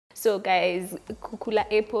So guys, kukula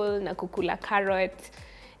apple na kukula carrot,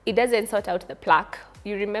 it doesn't sort out the plaque.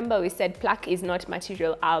 You remember we said plaque is not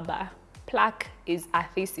material alba. Plaque is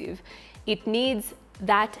adhesive. It needs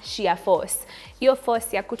that shear force. Your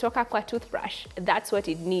force ya kutoka kwa toothbrush, that's what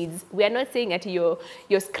it needs. We are not saying that you're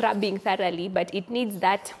scrubbing thoroughly, but it needs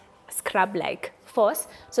that scrub-like force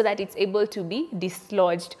so that it's able to be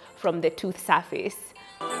dislodged from the tooth surface.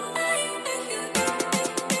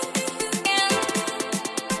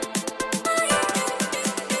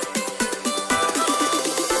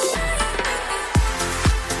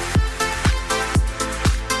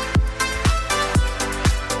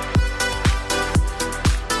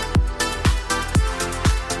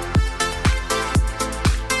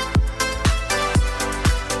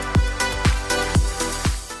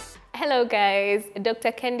 Hello guys,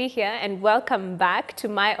 Dr. Kendi here and welcome back to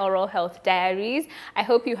My Oral Health Diaries. I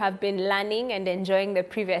hope you have been learning and enjoying the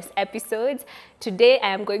previous episodes. Today I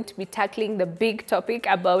am going to be tackling the big topic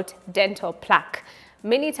about dental plaque.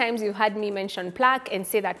 Many times you've heard me mention plaque and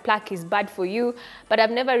say that plaque is bad for you, but I've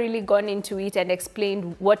never really gone into it and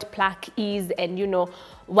explained what plaque is and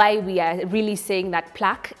why we are really saying that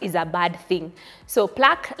plaque is a bad thing. So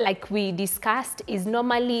plaque, like we discussed, is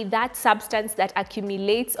normally that substance that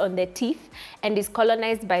accumulates on the teeth and is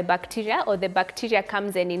colonized by bacteria, or the bacteria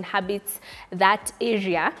comes and inhabits that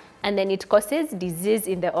area, and then it causes disease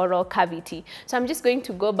in the oral cavity. So I'm just going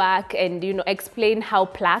to go back and explain how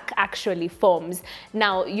plaque actually forms.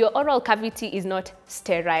 Now, your oral cavity is not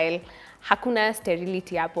sterile. Hakuna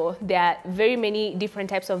sterility hapo. There are very many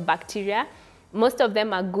different types of bacteria. Most of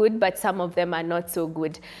them are good, but some of them are not so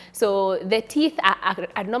good. So the teeth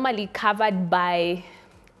are normally covered by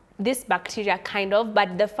this bacteria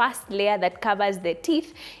but the first layer that covers the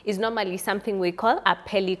teeth is normally something we call a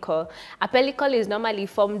pellicle. A pellicle is normally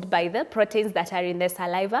formed by the proteins that are in the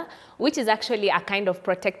saliva, which is actually a kind of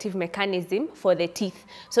protective mechanism for the teeth.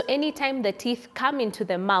 So anytime the teeth come into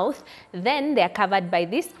the mouth, then they are covered by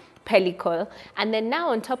this pellicle, and then now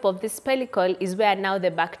on top of this pellicle is where now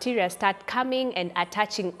the bacteria start coming and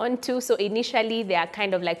attaching onto. So initially they are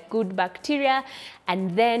kind of like good bacteria,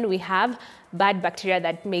 and then we have bad bacteria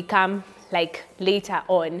that may come like later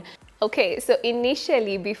on. Okay, so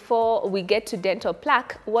initially before we get to dental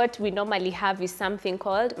plaque, what we normally have is something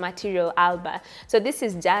called material alba. So this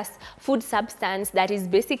is just food substance that is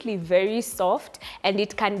basically very soft, and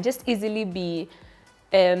it can just easily be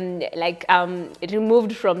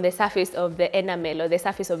removed from the surface of the enamel or the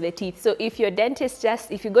surface of the teeth. So if your dentist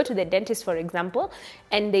if you go to the dentist, for example,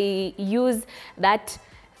 and they use that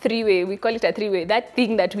three-way, we call it a three-way, that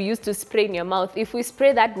thing that we use to spray in your mouth, if we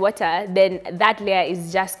spray that water, then that layer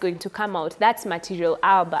is just going to come out. That's material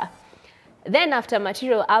alba. Then after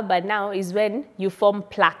material alba now is when you form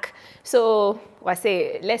plaque. So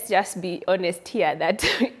let's just be honest here that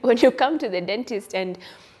when you come to the dentist and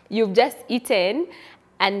you've just eaten,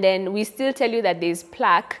 and then we still tell you that there's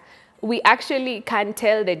plaque, we actually can't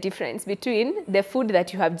tell the difference between the food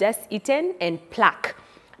that you have just eaten and plaque.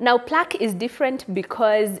 Now, plaque is different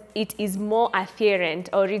because it is more adherent,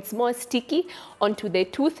 or it's more sticky onto the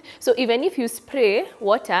tooth. So even if you spray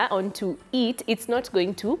water onto it, it's not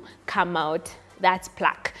going to come out. That's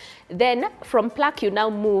plaque. Then from plaque, you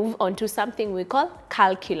now move on to something we call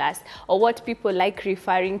calculus, or what people like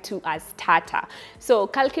referring to as tartar. So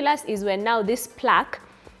calculus is when now this plaque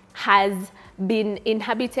has been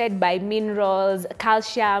inhabited by minerals,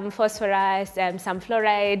 calcium, phosphorus, some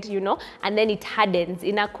fluoride, and then it hardens,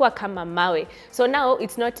 inakuwa kama mawe. So now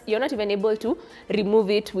you're not even able to remove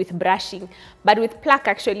it with brushing. But with plaque,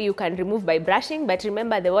 actually, you can remove by brushing, but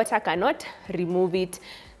remember the water cannot remove it.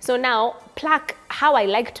 So now plaque, how I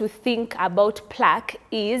like to think about plaque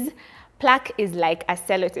is like a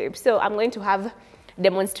sellotape. So I'm going to have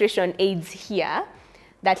demonstration aids here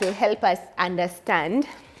that will help us understand.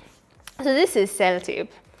 So this is sellotape,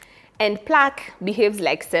 and plaque behaves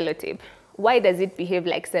like sellotape. Why does it behave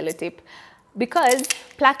like sellotape? Because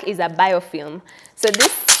plaque is a biofilm. So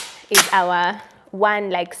this is our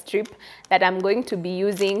one strip that I'm going to be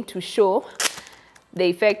using to show the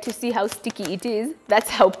effect, to see how sticky it is.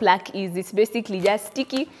 That's how plaque is. It's basically just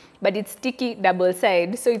sticky, but it's sticky double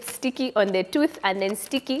side. So it's sticky on the tooth and then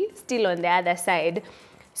sticky still on the other side.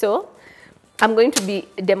 So I'm going to be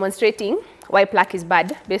demonstrating why plaque is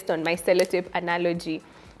bad based on my sellotape analogy.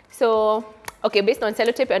 So, okay, based on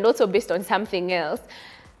sellotape and also based on something else,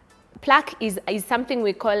 plaque is something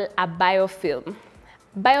we call a biofilm.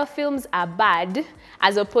 Biofilms are bad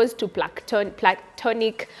as opposed to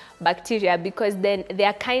planktonic bacteria, because then they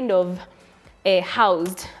are kind of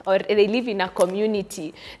housed, or they live in a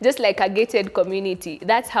community, just like a gated community.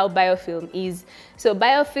 That's how biofilm is. So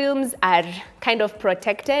biofilms are kind of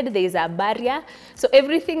protected. There's a barrier. So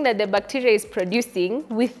everything that the bacteria is producing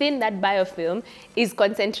within that biofilm is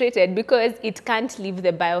concentrated because it can't leave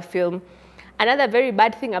the biofilm. Another very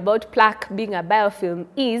bad thing about plaque being a biofilm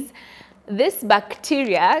is this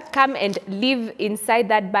bacteria come and live inside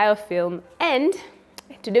that biofilm, and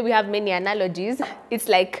today we have many analogies. It's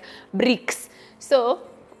like bricks. So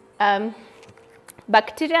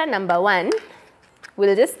bacteria number one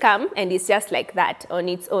will just come and it's just like that on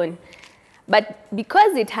its own. But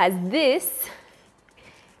because it has this,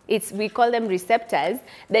 we call them receptors,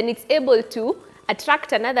 then it's able to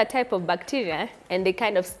attract another type of bacteria and they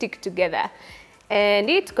kind of stick together. And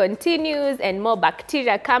it continues and more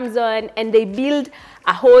bacteria comes on and they build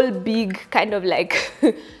a whole big kind of like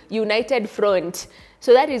united front.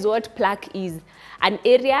 So that is what plaque is, an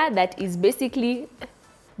area that is basically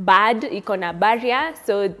bad, icona barrier.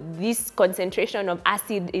 So this concentration of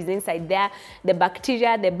acid is inside there. The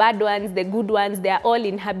bacteria, the bad ones, the good ones, they are all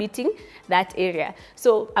inhabiting that area.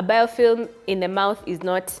 So a biofilm in the mouth is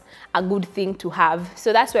not a good thing to have.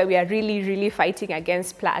 So that's why we are really, really fighting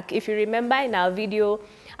against plaque. If you remember in our video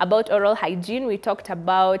about oral hygiene, we talked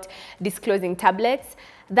about disclosing tablets.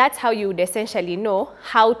 That's how you would essentially know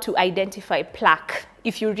how to identify plaque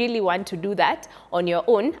if you really want to do that on your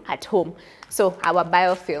own at home. So our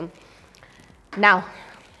biofilm. Now,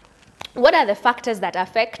 what are the factors that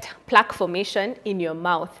affect plaque formation in your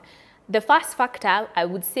mouth? The first factor I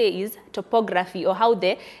would say is topography, or how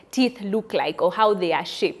the teeth look like or how they are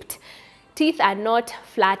shaped. Teeth are not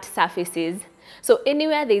flat surfaces. So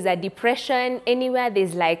anywhere there's a depression, anywhere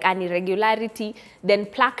there's like an irregularity, then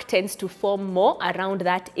plaque tends to form more around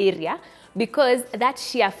that area because that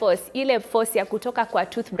shear force, ile force ya kutoka kwa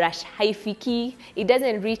toothbrush haifiki, it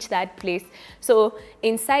doesn't reach that place. So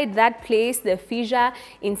inside that place, the fissure,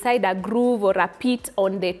 inside a groove or a pit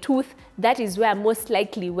on the tooth, that is where most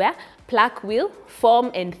likely where plaque will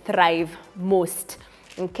form and thrive most.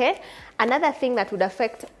 Okay? Another thing that would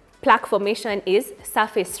affect plaque formation is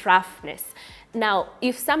surface roughness. Now,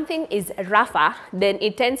 if something is rougher, then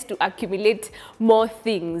it tends to accumulate more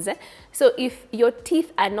things. So if your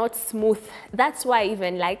teeth are not smooth, that's why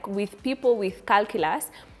even like with people with calculus,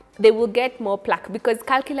 they will get more plaque because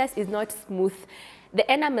calculus is not smooth. The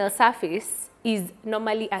enamel surface is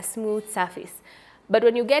normally a smooth surface. But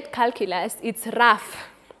when you get calculus, it's rough.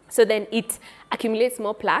 So then it accumulates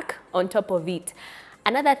more plaque on top of it.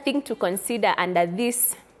 Another thing to consider under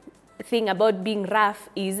this thing about being rough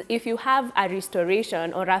is if you have a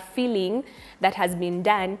restoration or a filling that has been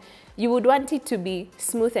done, you would want it to be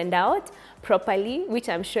smoothened out properly, which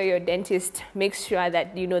I'm sure your dentist makes sure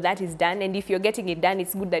that you know that is done. And if you're getting it done,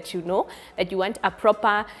 it's good that you know that you want a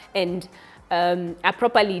proper and a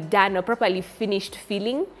properly done or properly finished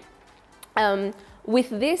filling. With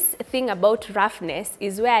this thing about roughness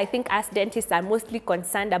is where I think us dentists are mostly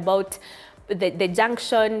concerned about the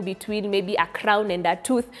junction between maybe a crown and a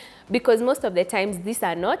tooth, because most of the times these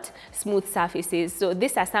are not smooth surfaces. So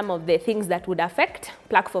these are some of the things that would affect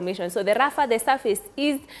plaque formation. So the rougher the surface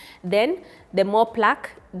is, then the more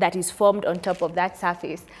plaque that is formed on top of that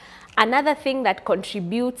surface. Another thing that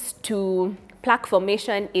contributes to plaque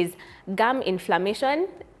formation is gum inflammation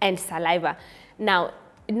and saliva. Now,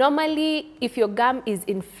 normally, if your gum is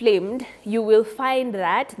inflamed, you will find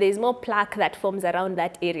that there's more plaque that forms around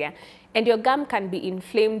that area. And your gum can be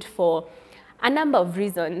inflamed for a number of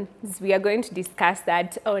reasons. We are going to discuss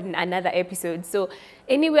that on another episode. So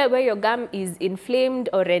anywhere where your gum is inflamed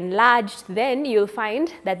or enlarged, then you'll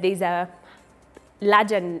find that there's a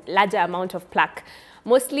larger amount of plaque,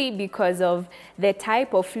 mostly because of the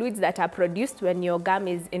type of fluids that are produced when your gum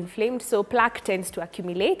is inflamed. So plaque tends to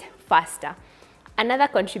accumulate faster. Another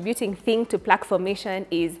contributing thing to plaque formation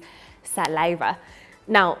is saliva.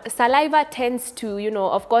 Now, saliva tends to, you know,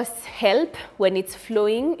 of course, help when it's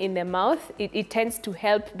flowing in the mouth. It tends to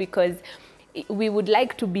help because we would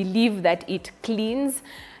like to believe that it cleans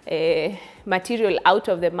material out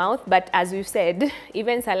of the mouth. But as we've said,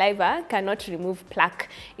 even saliva cannot remove plaque.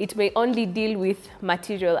 It may only deal with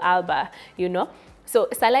material alba, you know. So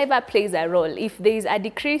saliva plays a role. If there is a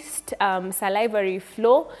decreased salivary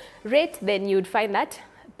flow rate, then you'd find that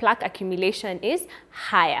plaque accumulation is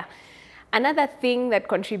higher. Another thing that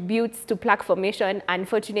contributes to plaque formation,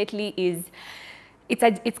 unfortunately, is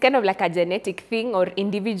it's kind of like a genetic thing or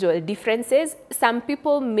individual differences. Some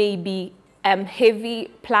people may be heavy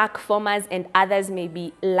plaque formers and others may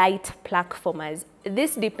be light plaque formers.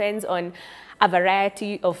 This depends on a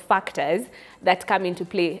variety of factors that come into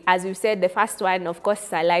play. As we said, the first one, of course,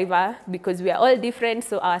 saliva, because we are all different,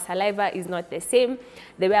 so our saliva is not the same.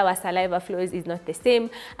 The way our saliva flows is not the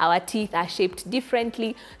same. Our teeth are shaped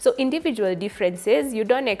differently. So individual differences, you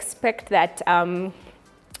don't expect that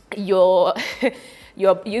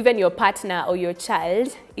even your partner or your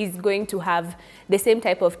child is going to have the same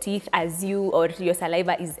type of teeth as you, or your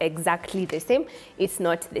saliva is exactly the same. It's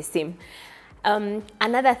not the same.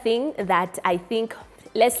 Another thing that I think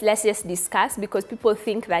let's just discuss, because people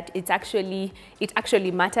think that it actually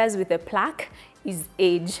matters with the plaque, is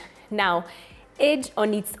age. Now, age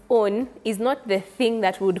on its own is not the thing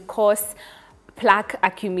that would cause plaque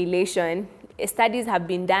accumulation. Studies have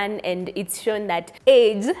been done and it's shown that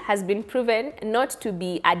age has been proven not to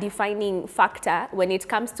be a defining factor when it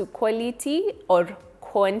comes to quality or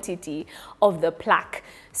quantity of the plaque.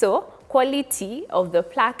 So quality of the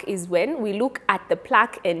plaque is when we look at the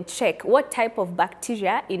plaque and check what type of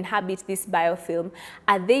bacteria inhabit this biofilm.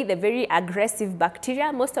 Are they the very aggressive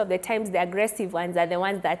bacteria? Most of the times the aggressive ones are the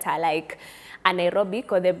ones that are like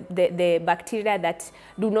anaerobic, or the bacteria that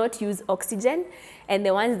do not use oxygen, and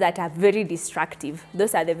the ones that are very destructive.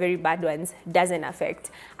 Those are the very bad ones, doesn't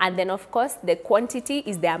affect. And then of course the quantity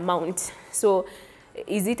is the amount. So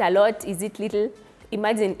is it a lot, is it little?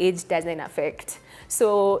 Imagine age doesn't affect.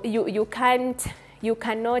 So you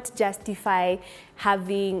cannot justify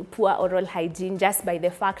having poor oral hygiene just by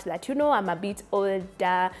the fact that, you know, I'm a bit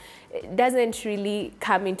older. It doesn't really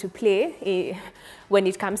come into play when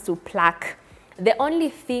it comes to plaque. The only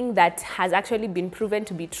thing that has actually been proven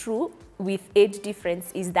to be true with age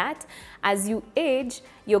difference is that as you age,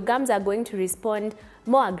 your gums are going to respond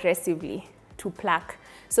more aggressively to plaque.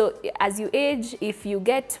 So as you age, if you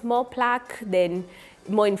get more plaque, then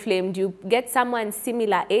more inflamed. You get someone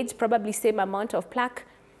similar age, probably same amount of plaque,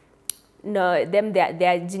 no, them their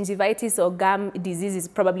gingivitis or gum disease is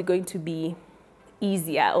probably going to be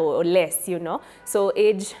easier or less, you know. So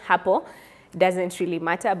age hapo doesn't really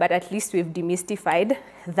matter, but at least we've demystified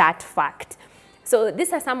that fact. So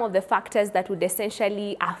these are some of the factors that would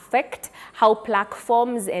essentially affect how plaque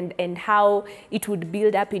forms and how it would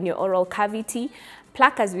build up in your oral cavity.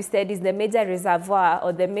 Plaque, as we said, is the major reservoir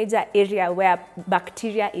or the major area where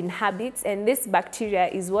bacteria inhabits, and this bacteria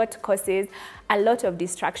is what causes a lot of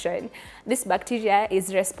destruction. This bacteria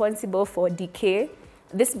is responsible for decay.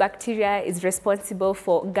 This bacteria is responsible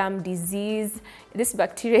for gum disease. This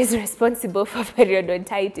bacteria is responsible for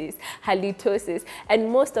periodontitis, halitosis,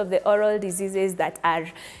 and most of the oral diseases that are,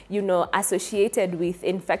 you know, associated with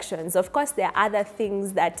infections. Of course, there are other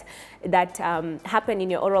things that happen in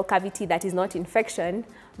your oral cavity that is not infection,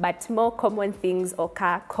 but more common things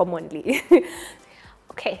occur commonly.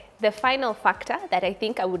 Okay, the final factor that I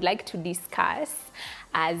think I would like to discuss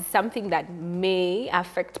as something that may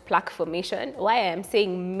affect plaque formation. Why I am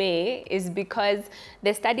saying may is because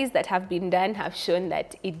the studies that have been done have shown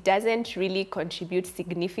that it doesn't really contribute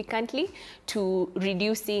significantly to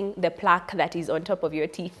reducing the plaque that is on top of your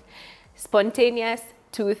teeth. Spontaneous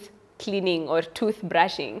tooth cleaning or tooth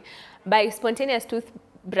brushing. By spontaneous tooth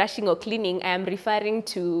brushing or cleaning, I am referring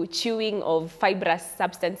to chewing of fibrous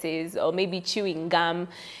substances or maybe chewing gum.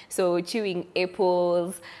 So chewing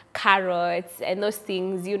apples, carrots, and those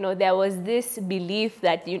things. You know, there was this belief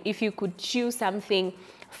that if you could chew something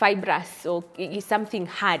fibrous or something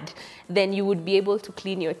hard, then you would be able to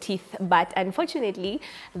clean your teeth. But unfortunately,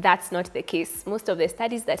 that's not the case. Most of the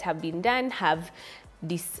studies that have been done have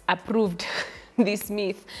disapproved this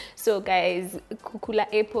myth. So guys, kukula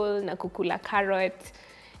apple na kukula carrot,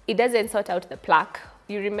 it doesn't sort out the plaque.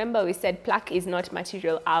 You remember we said plaque is not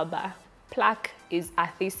material alba. Plaque is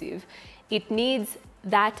adhesive. It needs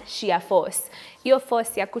that shear force. Your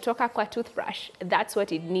force ya kutoka kwa toothbrush, that's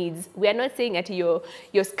what it needs. We are not saying that you're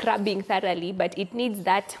scrubbing thoroughly, but it needs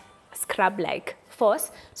that scrub-like force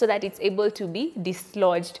so that it's able to be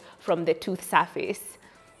dislodged from the tooth surface.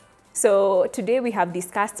 So today we have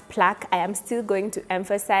discussed plaque. I am still going to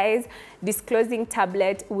emphasize disclosing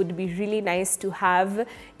tablet would be really nice to have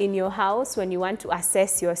in your house when you want to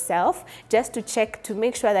assess yourself, just to check to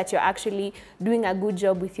make sure that you're actually doing a good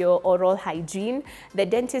job with your oral hygiene. The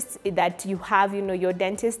dentist that you have, you know, your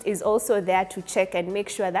dentist is also there to check and make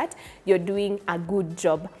sure that you're doing a good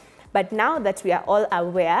job. But now that we are all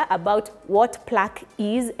aware about what plaque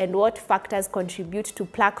is and what factors contribute to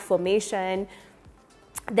plaque formation,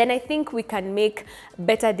 then I think we can make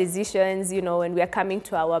better decisions, you know, when we are coming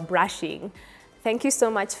to our brushing. Thank you so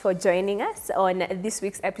much for joining us on this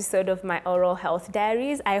week's episode of My Oral Health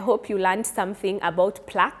Diaries. I hope you learned something about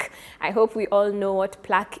plaque. I hope we all know what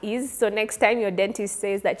plaque is. So next time your dentist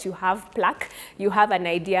says that you have plaque, you have an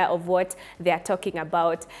idea of what they are talking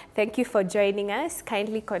about. Thank you for joining us.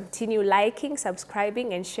 Kindly continue liking,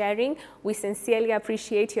 subscribing, and sharing. We sincerely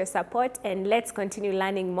appreciate your support, and let's continue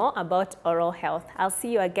learning more about oral health. I'll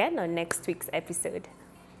see you again on next week's episode.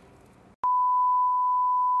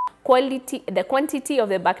 The quantity of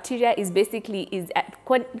the bacteria is basically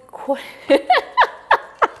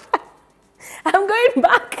I'm going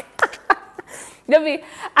back.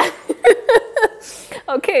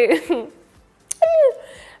 Okay.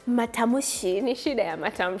 Matamushi ni shida ya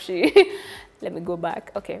matamshi. Let me go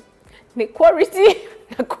back. Okay. Ni quality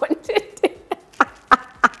na quantity.